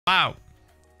Wow.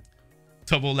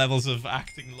 Tubbo levels of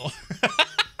acting law.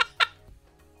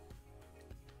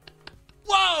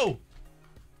 Whoa!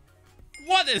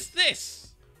 What is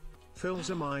this?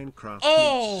 Philza Minecraft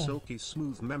Oh! silky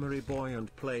smooth memory boy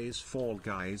and plays Fall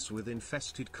Guys with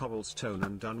infested cobblestone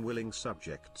and unwilling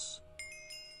subjects.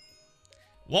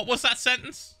 What was that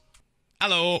sentence?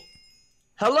 Hello.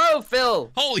 Hello,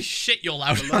 Phil. Holy shit, you're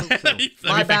loud. Hello, Phil. Let me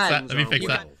fix that. Let me fix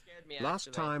that.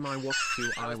 Last time I watched you,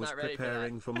 I was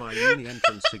preparing for my uni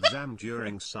entrance exam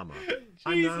during summer.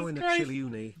 I'm now in a chill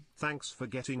uni. Thanks for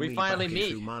getting me back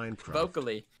into Minecraft.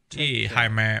 Vocally. Hey, hi,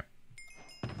 mate.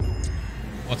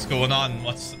 What's going on?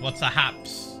 What's the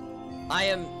haps? I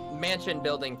am mansion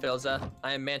building, Philza.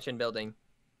 I am mansion building.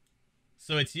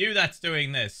 So it's you that's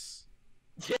doing this.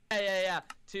 Yeah.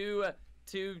 Two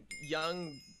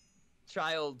young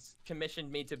childs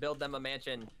commissioned me to build them a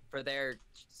mansion for their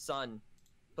son,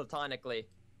 platonically.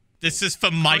 This is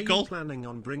for Michael. Are you planning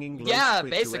on bringing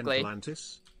basically. to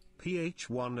Atlantis?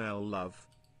 PH1L love.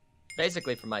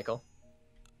 Basically for Michael.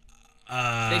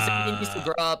 They said he needs to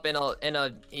grow up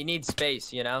he needs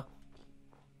space, you know?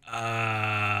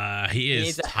 He is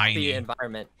needs a tiny. healthy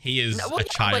environment. He is a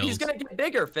child. But he's gonna get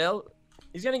bigger, Phil.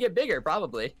 He's gonna get bigger,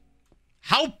 probably.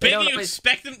 How big do you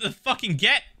expect him to fucking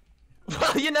get?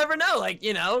 Well, you never know. Like,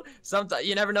 you know, sometimes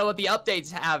you never know what the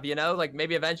updates have, you know? Like,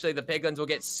 maybe eventually the piglins will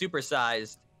get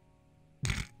supersized.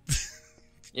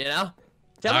 You know?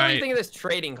 Tell me what you think of this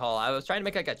trading hall. I was trying to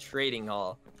make like a trading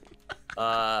hall.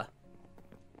 But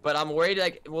I'm worried,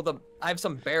 like, I have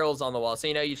some barrels on the wall. So,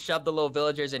 you know, you shove the little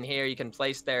villagers in here. You can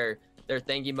place their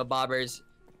thingy-mabobbers.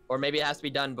 Or maybe it has to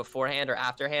be done beforehand or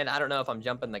afterhand. I don't know if I'm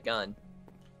jumping the gun.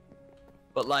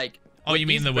 But, like... Oh, you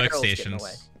mean the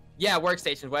workstations? Yeah,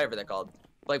 workstations, whatever they're called.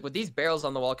 Like, would these barrels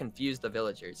on the wall confuse the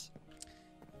villagers?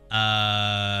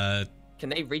 Can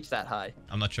they reach that high?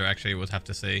 I'm not sure, actually. We'll have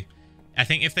to see. I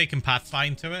think if they can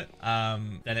pathfind to it,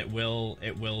 then it will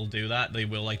do that. They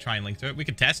will like try and link to it. We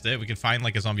could test it. We could find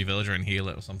like a zombie villager and heal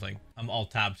it or something. I'm all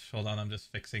tabbed. Hold on, I'm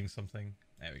just fixing something.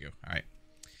 There we go. All right.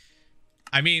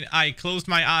 I mean, I closed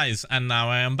my eyes and now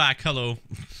I am back. Hello.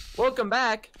 Welcome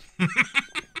back.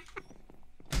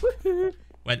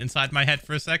 Went inside my head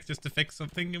for a sec just to fix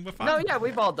something and we're fine. No, yeah,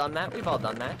 we've all done that. We've all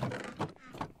done that.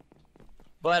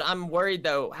 But I'm worried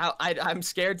though. I'm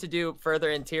scared to do further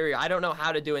interior. I don't know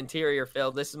how to do interior,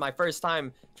 Phil. This is my first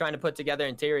time trying to put together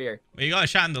interior. Well, you got a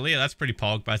chandelier. That's pretty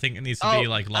pog, but I think it needs to be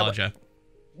like larger.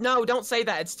 No, don't say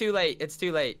that. It's too late. It's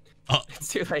too late. Oh. It's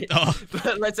too late. Oh.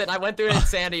 But listen, I went through an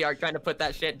insanity arc trying to put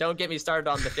that shit. Don't get me started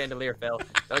on the chandelier, Phil.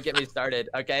 Don't get me started,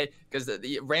 okay? Because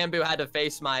Ranboo had to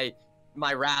face my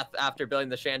wrath after building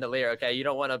the chandelier. Okay, you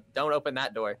don't open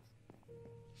that door.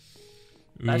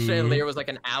 That chandelier was like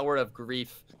an hour of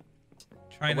grief.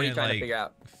 What are you trying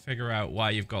to figure out why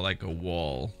you've got like a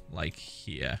wall like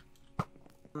here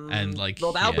and like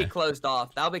that'll be closed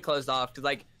off. That'll be closed off because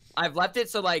like I've left it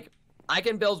so like I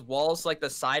can build walls like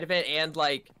the side of it and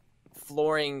like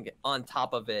flooring on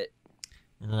top of it.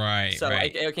 Right. So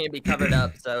right. Like, it can't be covered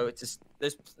up. So it's just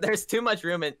there's too much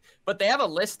room but they have a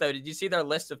list though. Did you see their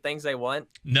list of things they want?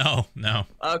 No.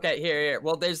 Okay, here.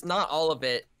 Well, there's not all of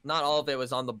it. Not all of it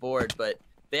was on the board, but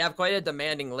they have quite a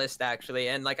demanding list actually.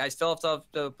 And like I still have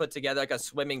to put together like a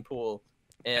swimming pool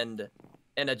and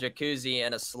a jacuzzi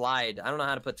and a slide. I don't know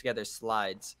how to put together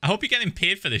slides. I hope you're getting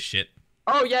paid for this shit.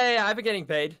 Oh yeah, I've been getting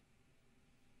paid.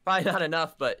 Probably not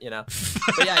enough, but you know.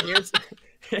 But yeah,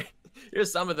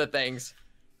 here's some of the things.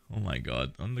 Oh my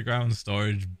god. Underground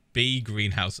storage, bee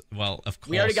greenhouse. Well, of course.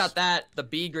 We already got that. The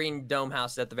bee green dome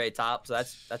house is at the very top, so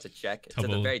that's a check. It's at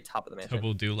the very top of the mansion.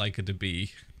 Tubbo do like it to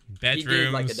be.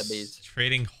 Bedrooms, like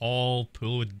trading hall,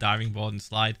 pool with diving board and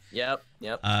slide. Yep.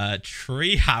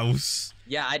 Tree house.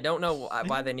 Yeah, I don't know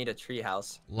why they need a tree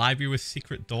house. Library with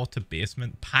secret door to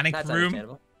basement. Panic room.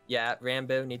 Understandable. Yeah,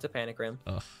 Ranboo needs a panic room.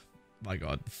 Ugh, my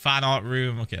god. Fan art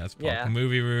room. Okay, that's pop. Yeah.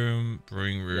 Movie room,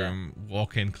 brewing room,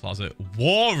 walk-in closet,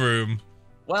 war room.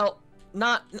 Well,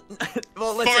 well,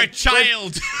 listen, for a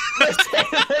child.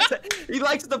 Listen, he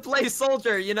likes to play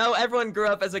soldier. You know, everyone grew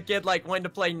up as a kid like wanting to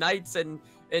play knights and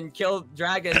kill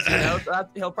dragons. You know, so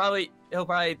he'll probably.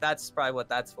 That's probably what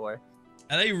that's for.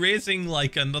 Are they raising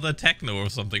like another techno or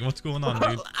something? What's going on,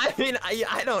 dude? I mean,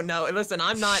 I don't know. Listen,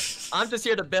 I'm just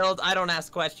here to build. I don't ask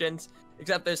questions.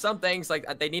 Except there's some things like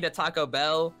they need a Taco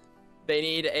Bell. They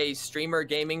need a streamer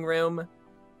gaming room.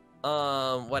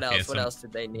 What else? What else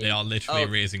did they need? They are literally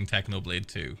raising Technoblade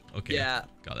 2. Okay. Yeah.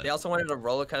 Got it. They also wanted a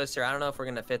roller coaster. I don't know if we're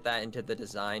gonna fit that into the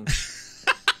design.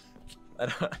 I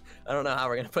don't know how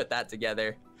we're gonna put that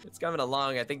together. It's coming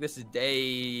along. I think this is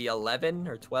day 11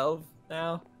 or 12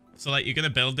 now. So like you're gonna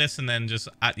build this and then just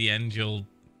at the end you'll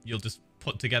just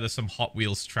put together some Hot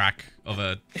Wheels track of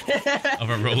a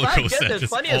roller coaster. There's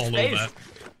just plenty all of space. over.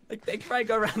 Like, they could probably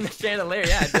go around the chandelier.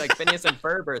 Yeah, it'd be like Phineas and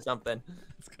Ferb or something.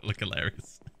 It's gonna look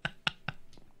hilarious.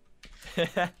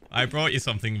 I brought you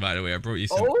something, by the way. I brought you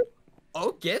some.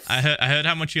 Oh, gifts? I heard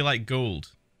how much you like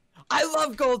gold. I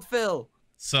love gold, Phil.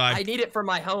 So I need it for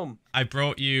my home. I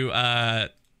brought you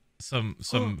some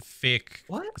fake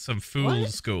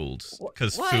fool's gold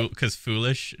because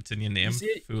foolish. It's in your name.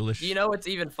 Foolish. Do you know what's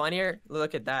even funnier?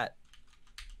 Look at that.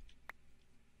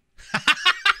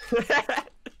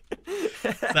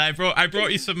 So I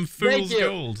brought you some fool's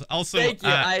gold. Also, thank you.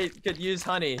 I could use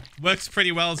honey. Works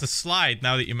pretty well as a slide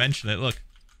now that you mention it. Look.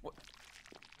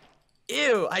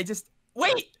 Ew!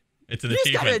 Wait. It's an achievement.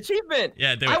 achievement. Got an achievement.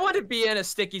 Yeah, do it. I want to be in a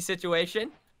sticky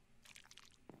situation.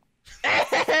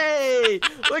 Hey!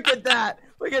 Look at that.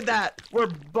 Look at that. We're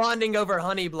bonding over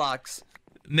honey blocks.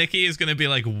 Nikki is gonna be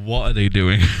like, "What are they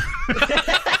doing?"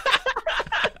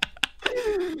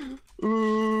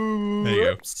 Ooh, there you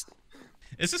go. Oops.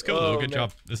 This is cool though. Good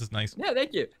job. This is nice. Yeah,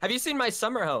 thank you. Have you seen my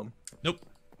summer home? Nope.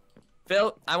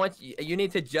 Phil, I want you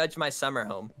need to judge my summer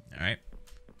home. All right.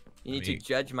 You need to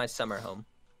judge my summer home.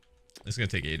 It's gonna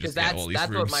take ages to Because get all these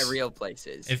that's rooms. what my real place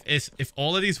is. If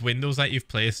all of these windows that you've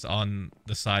placed on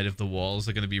the side of the walls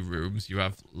are gonna be rooms, you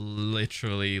have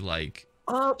literally like.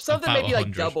 Some of them may be like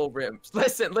 100. double rooms.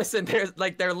 Listen. There's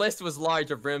like their list was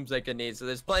large of rooms they could need, so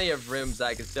there's plenty of rooms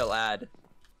I could still add.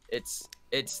 It's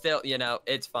still, you know,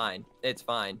 it's fine. It's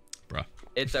fine. Bruh.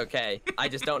 It's okay. I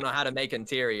just don't know how to make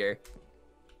interior.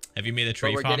 Have you made a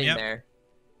tree But we're farm getting yet? there.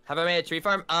 Have I made a tree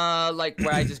farm? Like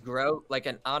where I just grow like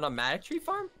an automatic tree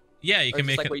farm? Yeah, you can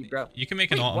make like it. where you grow? You can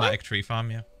make an automatic tree farm.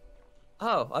 Yeah.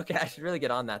 Oh, okay. I should really get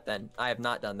on that then. I have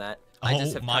not done that. I Oh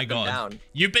just have my cut them god! down.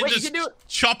 You've been Wait, just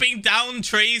chopping down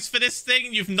trees for this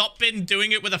thing. You've not been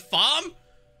doing it with a farm.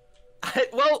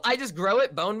 Well, I just grow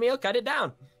it, bone meal, cut it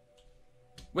down.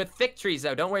 With thick trees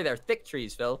though. Don't worry, they're thick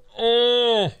trees, Phil.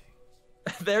 Oh.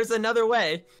 There's another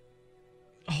way.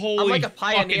 Holy I'm like a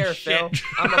pioneer, Phil. shit.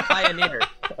 I'm a pioneer.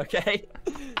 Okay.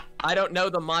 I don't know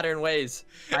the modern ways.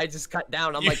 I just cut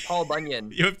down. I'm like Paul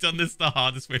Bunyan. You have done this the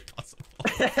hardest way possible.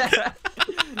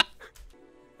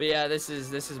 But yeah, this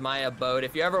is my abode.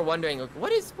 If you're ever wondering,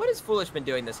 what is Foolish been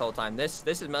doing this whole time? This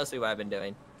is mostly what I've been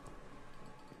doing.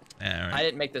 Yeah, right. I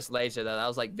didn't make this laser though. That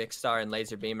was like Vic Star and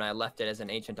Laser Beam, and I left it as an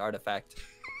ancient artifact.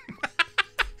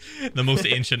 The most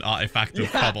ancient artifact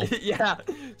of Cobble. Yeah,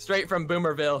 straight from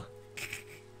Boomerville.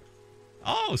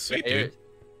 Oh, sweet, dude.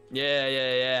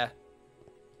 Yeah.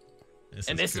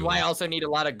 This is why I also need a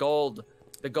lot of gold.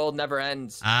 The gold never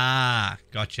ends. Ah,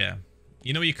 gotcha.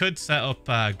 You know, you could set up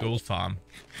a gold farm.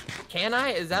 Can I?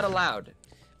 Is that allowed?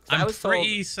 I'm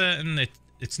pretty certain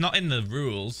it's not in the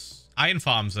rules. Iron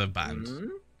farms are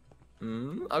banned.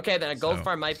 Okay, then a gold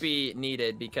farm might be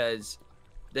needed because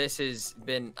this has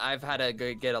been... I've had to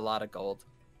get a lot of gold.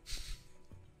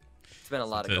 It's been a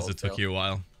lot of gold. It took you a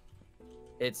while.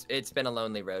 It's been a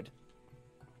lonely road.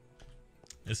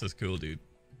 This is cool, dude.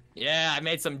 Yeah, I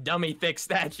made some dummy thick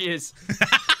statues.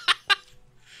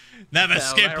 Never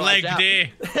skip leg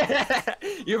day.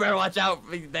 You better watch out.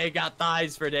 They got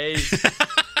thighs for days.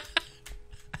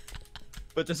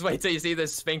 But just wait till you see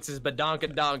this Sphinx's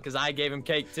badonkadonk, because I gave him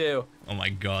cake too. Oh my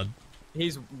god.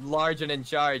 He's large and in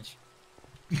charge.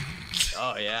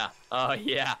 Oh yeah. Oh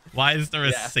yeah. Why is there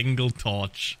a single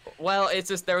torch? Well, it's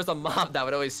just there was a mob that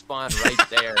would always spawn right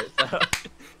there.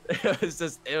 So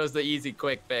it was the easy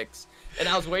quick fix. And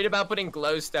I was worried about putting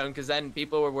glowstone because then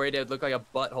people were worried it would look like a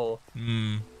butthole.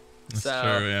 That's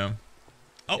true, yeah.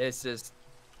 Oh. It's just...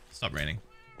 Stop raining.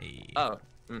 Hey. Oh.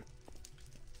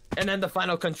 And then the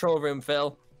final control room,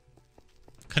 Phil.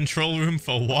 Control room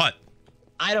for what?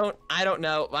 I don't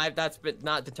know. That's been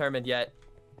not determined yet.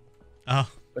 Oh.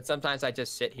 But sometimes I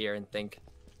just sit here and think.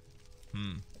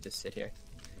 I just sit here.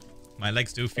 My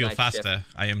legs do feel faster.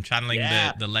 I am channeling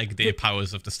the leg day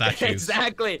powers of the statues.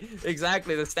 Exactly.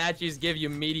 The statues give you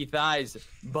meaty thighs.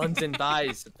 Buns and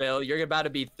thighs, Phil. You're about to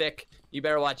be thick. You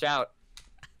better watch out.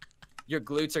 Your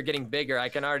glutes are getting bigger. I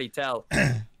can already tell.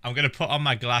 I'm going to put on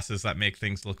my glasses that make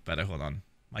things look better. Hold on.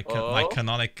 My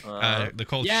canonic... they're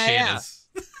called shaders.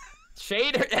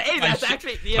 Shader? Hey, that's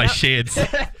actually... My shades.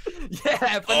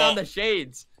 Yeah, put on the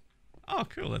shades. Oh,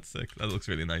 cool. That's sick. That looks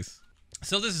really nice.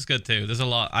 So this is good too. There's a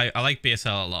lot. I like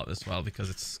BSL a lot as well because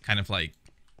it's kind of like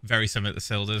very similar to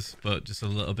Silder's, but just a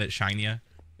little bit shinier.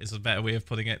 Is a better way of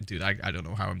putting it. Dude, I don't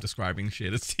know how I'm describing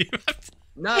shaders to you.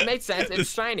 No, it makes sense. It's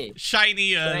shiny.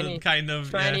 Shiny, kind of.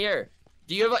 Shinier. Yeah.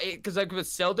 Do you have because like with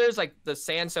Silder's, like the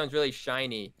sandstone's really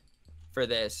shiny for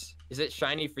this. Is it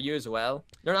shiny for you as well?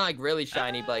 They're not like really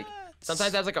shiny, but like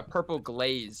sometimes it has like a purple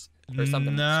glaze. or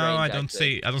something No,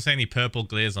 strange, I don't see any purple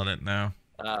glaze on it now.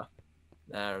 Oh,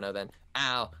 I don't know then.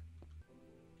 Ow.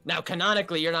 Now,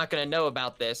 canonically, you're not gonna know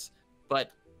about this,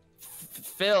 but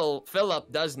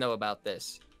Philip does know about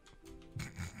this.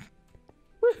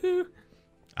 Woohoo!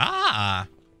 Ah.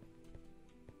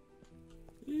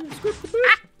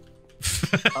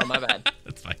 Oh, my bad.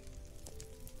 That's fine.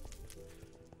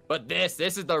 But this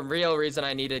is the real reason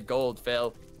I needed gold,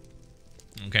 Phil.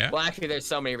 Okay. Well, actually, there's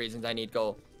so many reasons I need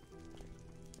gold.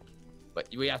 But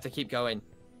we have to keep going.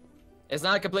 It's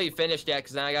not completely finished yet,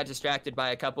 because then I got distracted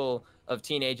by a couple of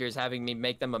teenagers having me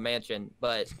make them a mansion,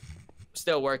 but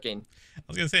still working. I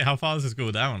was gonna say, how far does this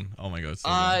go down? Oh my god.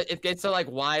 It gets to like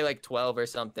Y like 12 or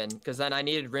something, because then I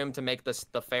needed room to make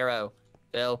the pharaoh,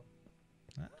 Phil.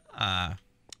 Ah.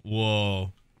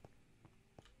 Whoa.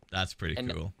 That's pretty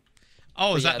cool.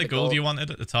 Oh, is that the gold you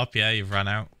wanted at the top? Yeah, you've run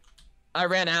out. I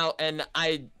ran out, and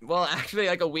well, actually,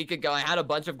 like a week ago, I had a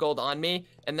bunch of gold on me,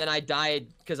 and then I died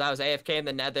because I was AFK in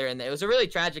the nether, and it was a really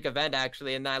tragic event,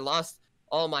 actually, and I lost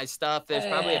all my stuff. There's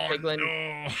probably a piglin.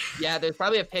 No. Yeah, there's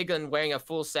probably a piglin wearing a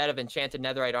full set of enchanted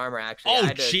netherite armor, actually. Oh,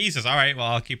 Jesus. All right, well,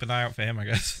 I'll keep an eye out for him, I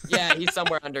guess. Yeah, he's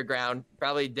somewhere underground,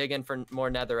 probably digging for more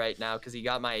netherite now, because he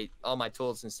got all my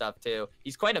tools and stuff, too.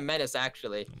 He's quite a menace,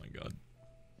 actually. Oh, my God.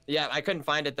 Yeah, I couldn't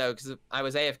find it, though, because I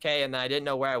was AFK, and I didn't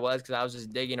know where I was, because I was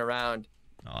just digging around.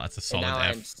 Oh, that's a solid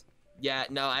F. Yeah,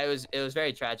 no, it was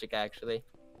very tragic, actually.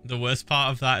 The worst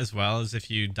part of that as well is if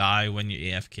you die when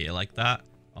you AFK like that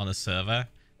on a server,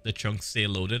 the chunks stay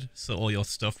loaded, so all your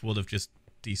stuff would have just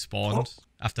despawned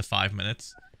after 5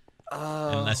 minutes.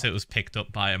 Oh. Unless it was picked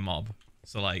up by a mob.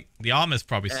 So, like, the armor's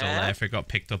probably still there if it got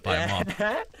picked up by a mob.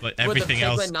 But everything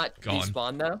else would the piglin not gone.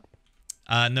 Despawn, though?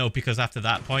 No, because after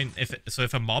that point,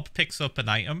 if a mob picks up an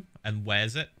item and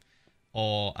wears it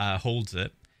or holds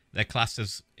it, they're classed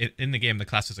as in the game. They're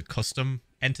classed as a custom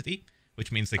entity,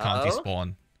 which means they can't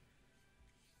despawn.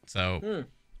 So,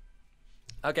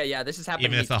 okay, yeah, this is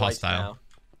happening even if they're twice hostile. now.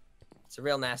 It's a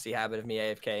real nasty habit of me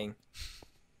AFKing.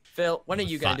 Phil, when are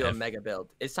you gonna do a mega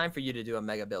build? It's time for you to do a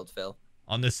mega build, Phil.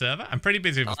 On this server, I'm pretty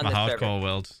busy with my hardcore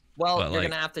world. Well, you're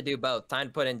gonna have to do both. Time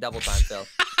to put in double time, Phil.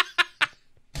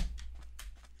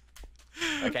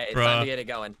 Okay, it's time to get it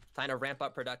going. Time to ramp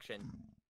up production.